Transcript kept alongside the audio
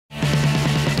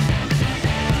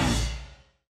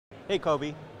Hey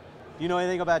Kobe, do you know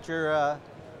anything about your,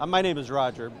 my name is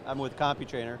Roger, I'm with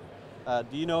Computrainer.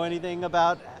 Do you know anything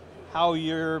about how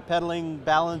your pedaling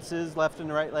balances left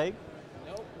and right leg?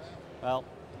 Nope. Well,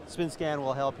 SpinScan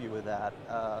will help you with that.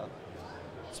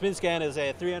 SpinScan is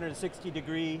a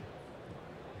 360-degree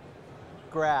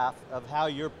graph of how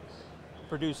you're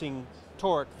producing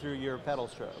torque through your pedal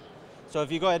stroke. So if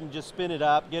you go ahead and just spin it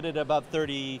up, get it above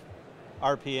 30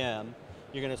 RPM,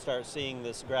 you're going to start seeing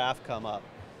this graph come up.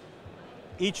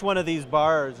 Each one of these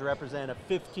bars represent a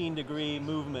 15-degree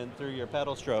movement through your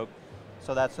pedal stroke.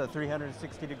 So that's a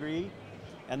 360 degree.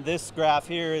 And this graph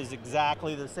here is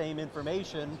exactly the same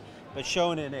information, but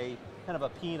shown in a kind of a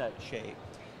peanut shape.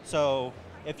 So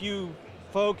if you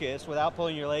focus, without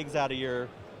pulling your legs out of your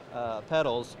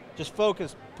pedals, just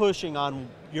focus pushing on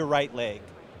your right leg.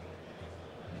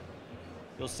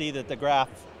 You'll see that the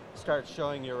graph starts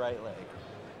showing your right leg.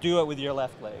 Do it with your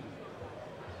left leg.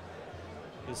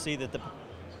 You'll see that the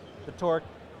torque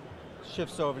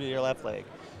shifts over to your left leg.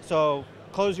 So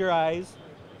close your eyes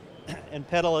and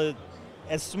pedal it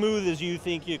as smooth as you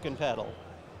think you can pedal.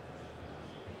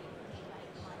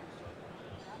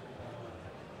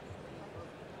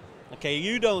 Okay,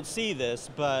 you don't see this,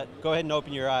 but go ahead and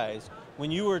open your eyes. When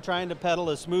you were trying to pedal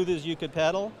as smooth as you could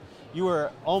pedal, you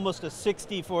were almost a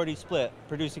 60-40 split,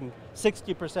 producing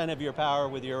 60% of your power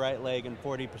with your right leg and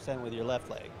 40% with your left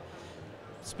leg.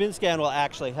 SpinScan will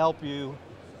actually help you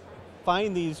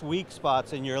find these weak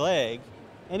spots in your leg.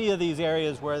 Any of these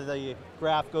areas where the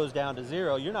graph goes down to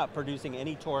zero, you're not producing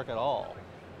any torque at all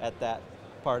at that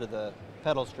part of the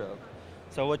pedal stroke.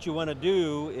 So what you want to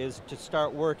do is to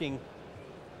start working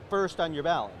first on your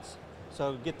balance.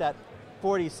 So get that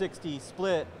 40-60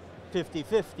 split,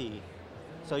 50-50.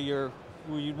 So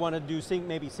you'd want to do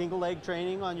maybe single leg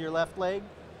training on your left leg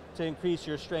to increase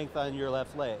your strength on your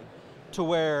left leg, to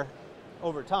where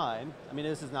over time, I mean,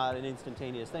 this is not an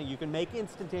instantaneous thing. You can make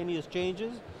instantaneous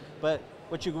changes, but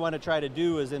what you want to try to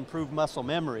do is improve muscle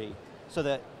memory, so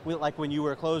that, like when you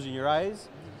were closing your eyes,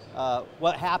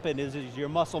 what happened is your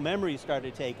muscle memory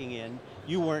started taking in.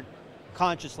 You weren't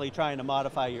consciously trying to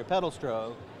modify your pedal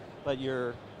stroke, but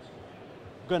you're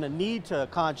going to need to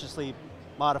consciously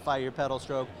modify your pedal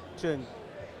stroke to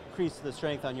increase the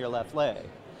strength on your left leg.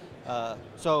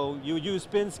 So you use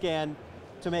SpinScan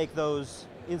to make those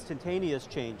instantaneous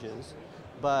changes,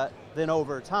 but then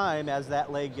over time, as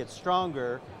that leg gets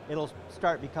stronger, it'll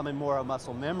start becoming more a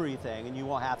muscle memory thing, and you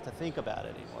won't have to think about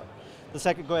it anymore. The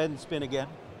second, go ahead and spin again.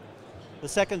 The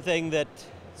second thing that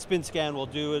SpinScan will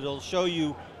do, it'll show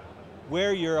you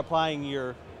where you're applying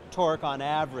your torque on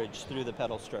average through the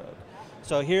pedal stroke.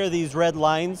 So here are these red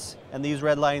lines, and these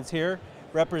red lines here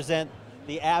represent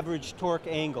the average torque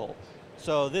angle.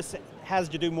 So this has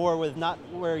to do more with not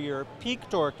where your peak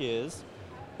torque is,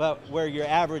 but where your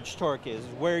average torque is,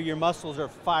 where your muscles are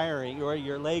firing, or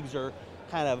your legs are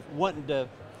kind of wanting to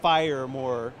fire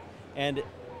more. And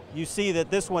you see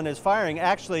that this one is firing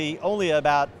actually only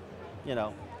about,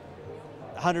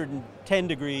 110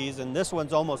 degrees, and this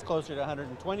one's almost closer to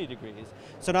 120 degrees.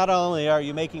 So not only are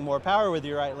you making more power with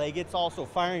your right leg, it's also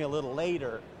firing a little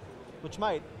later, which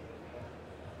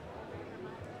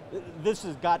this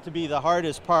has got to be the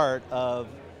hardest part of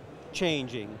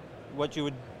changing.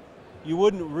 You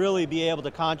wouldn't really be able to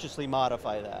consciously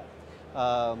modify that.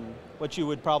 What you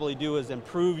would probably do is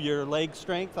improve your leg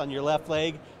strength on your left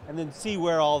leg, and then see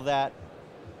where all that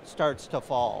starts to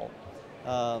fall.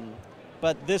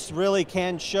 But this really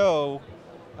can show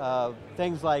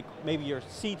things like maybe your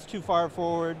seat's too far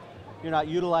forward, you're not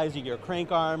utilizing your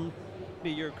crank arm.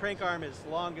 Your crank arm is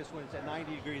longest when it's at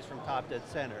 90 degrees from top dead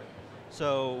center.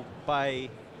 So by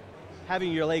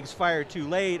having your legs fire too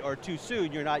late or too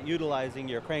soon, you're not utilizing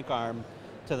your crank arm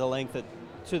to the length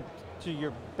to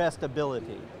your best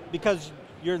ability, because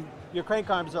your crank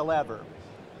arm is a lever.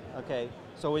 Okay,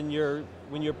 so when you're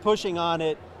pushing on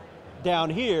it down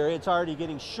here, it's already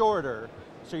getting shorter,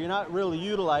 so you're not really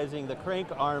utilizing the crank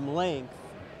arm length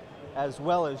as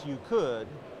well as you could,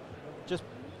 just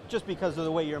because of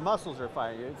the way your muscles are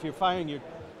firing. If you're firing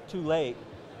too late,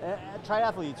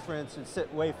 triathletes, for instance,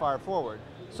 sit way far forward,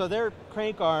 so their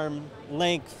crank arm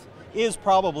length is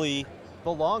probably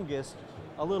the longest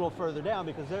a little further down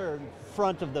because they're in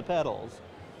front of the pedals.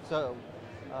 So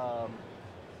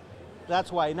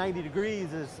that's why 90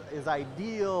 degrees is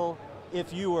ideal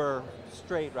if you were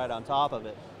straight right on top of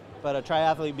it. But a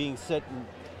triathlete being sitting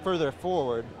further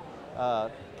forward,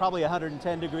 probably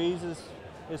 110 degrees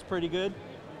is pretty good.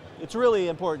 It's really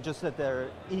important just that they're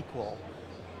equal.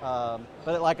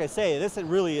 But like I say, this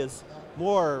really is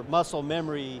more muscle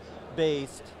memory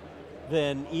based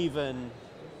than even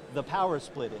the power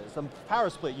split is. The power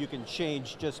split you can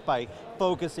change just by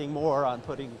focusing more on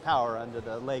putting power under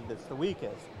the leg that's the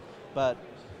weakest. But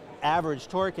average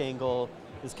torque angle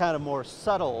is kind of more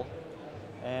subtle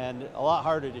and a lot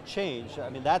harder to change. I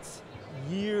mean, that's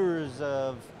years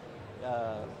of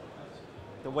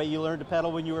the way you learned to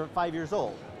pedal when you were 5 years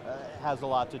old. Has a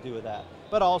lot to do with that.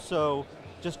 But also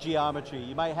just geometry.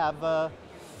 You might have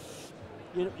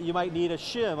you might need a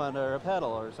shim under a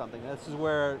pedal or something. This is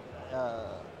where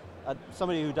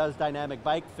somebody who does dynamic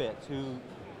bike fits,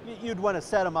 you'd want to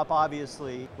set them up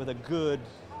obviously with a good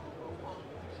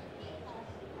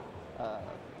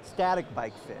static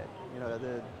bike fit,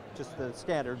 just the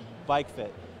standard bike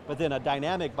fit. But then a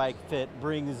dynamic bike fit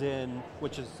brings in,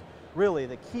 which is really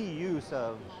the key use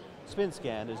of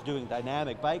SpinScan, is doing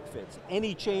dynamic bike fits.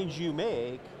 Any change you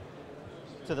make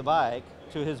to the bike,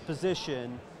 to his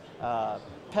position,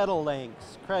 pedal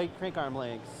lengths, crank arm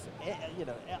lengths,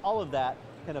 all of that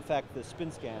can affect the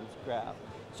SpinScan's graph.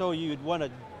 So you'd want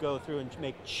to go through and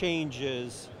make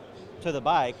changes to the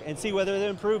bike and see whether it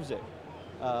improves it.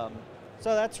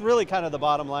 So that's really kind of the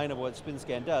bottom line of what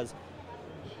SpinScan does,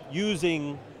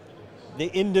 using the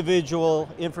individual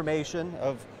information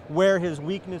of where his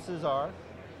weaknesses are.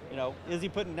 Is he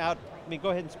putting out,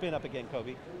 go ahead and spin up again,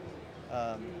 Kobe.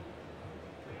 A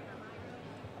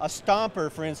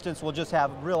stomper, for instance, will just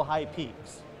have real high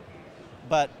peaks,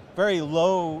 but very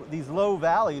low, these low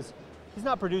valleys, he's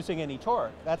not producing any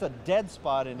torque. That's a dead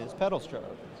spot in his pedal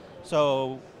stroke.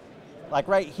 So, like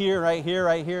right here,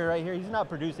 he's not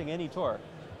producing any torque.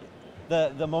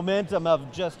 The momentum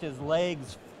of just his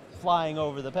legs flying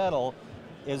over the pedal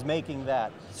is making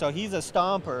that. So he's a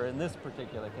stomper in this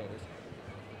particular case.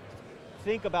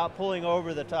 Think about pulling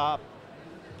over the top,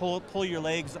 pull your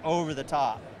legs over the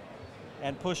top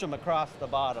and push them across the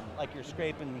bottom, like you're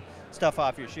scraping stuff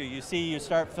off your shoe. You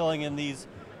start filling in these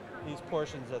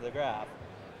portions of the graph.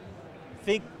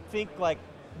 Think like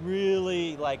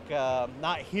really like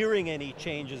not hearing any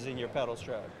changes in your pedal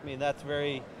stroke. I mean, that's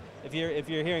very, if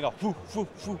you're hearing a whoo, whoo,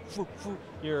 whoo, whoo, whoo,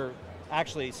 you're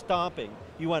actually stomping.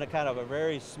 You want a kind of a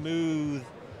very smooth,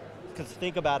 because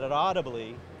think about it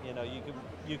audibly,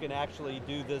 you can actually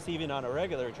do this even on a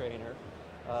regular trainer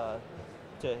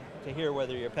to hear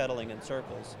whether you're pedaling in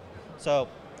circles. So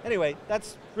anyway,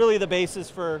 that's really the basis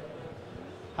for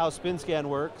how SpinScan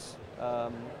works.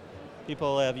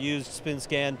 People have used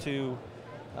SpinScan to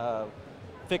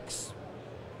fix.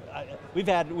 We've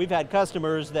had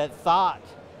customers that thought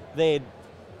they'd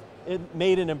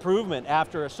made an improvement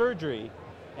after a surgery,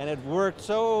 and had worked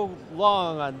so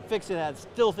long on fixing that,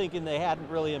 still thinking they hadn't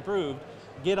really improved.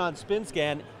 Get on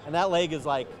SpinScan, and that leg is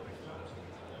like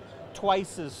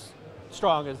twice as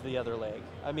strong as the other leg.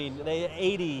 I mean,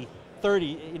 they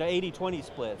 80-30, 80-20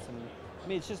 splits, and I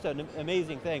mean, it's just an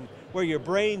amazing thing where your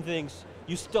brain thinks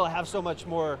you still have so much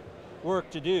more work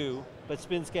to do, but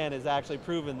SpinScan has actually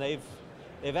proven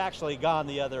they've actually gone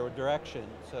the other direction.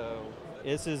 So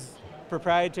this is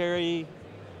proprietary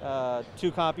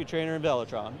to Computrainer and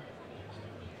Velotron.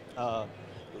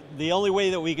 The only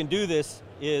way that we can do this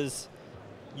is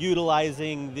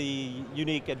utilizing the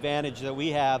unique advantage that we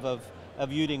have of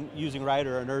using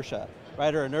rider inertia.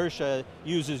 Rider inertia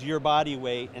uses your body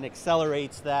weight and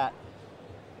accelerates that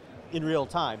in real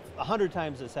time, 100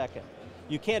 times a second.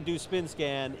 You can't do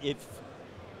SpinScan if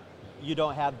you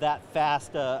don't have that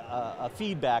fast a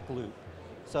feedback loop.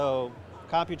 So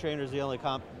Computrainer is the only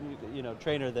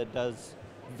trainer that does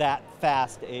that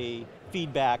fast a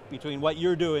feedback between what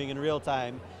you're doing in real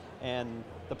time and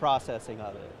the processing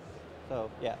of it. So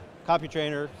yeah,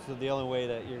 Computrainer is the only way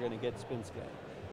that you're going to get SpinScan.